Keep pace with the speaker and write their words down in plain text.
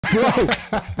Bro.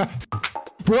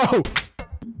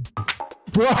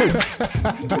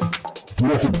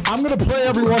 I'm gonna play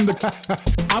everyone the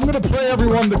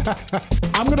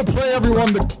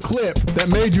clip that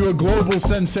made you a global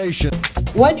sensation.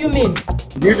 What do you mean?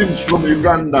 Greetings from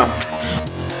Uganda.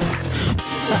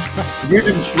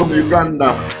 Greetings from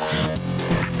Uganda.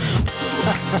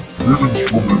 Greetings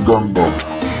from Uganda.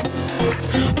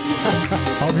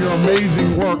 Of your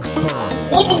amazing work, sir.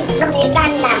 Greetings from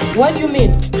Uganda. What do you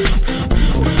mean?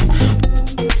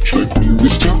 Should I call you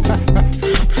mister?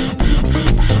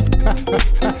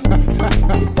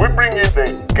 We bring in the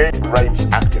gay rights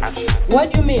activists.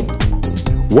 What do you mean?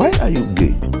 Why are you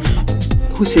gay?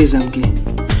 Who says I'm gay?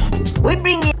 We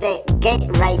bring in the gay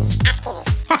rights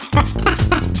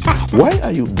activists. Why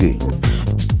are you gay?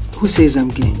 Who says I'm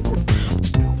gay?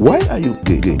 Why are you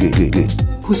gay?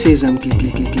 Who says I'm gay?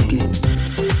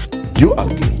 You are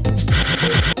gay.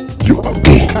 You are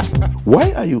gay.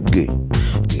 Why are you gay?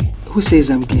 Who says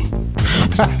I'm gay?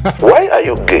 Why are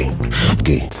you gay?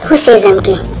 Gay. Who says I'm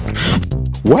gay?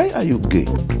 Why are you gay?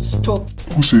 Stop.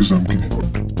 Who says I'm gay?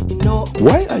 No.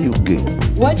 Why are you gay?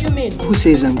 What do you mean? Who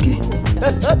says I'm gay?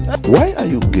 Why are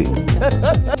you gay?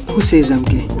 Who says I'm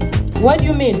gay? What do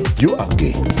you mean? You are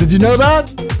gay. Did you know that?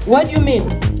 What do you mean?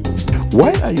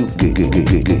 Why are you gay?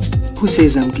 Who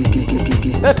says I'm gay?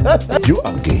 You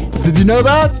are gay. Did you know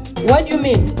that? What do you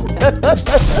mean?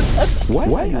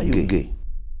 Why are you gay?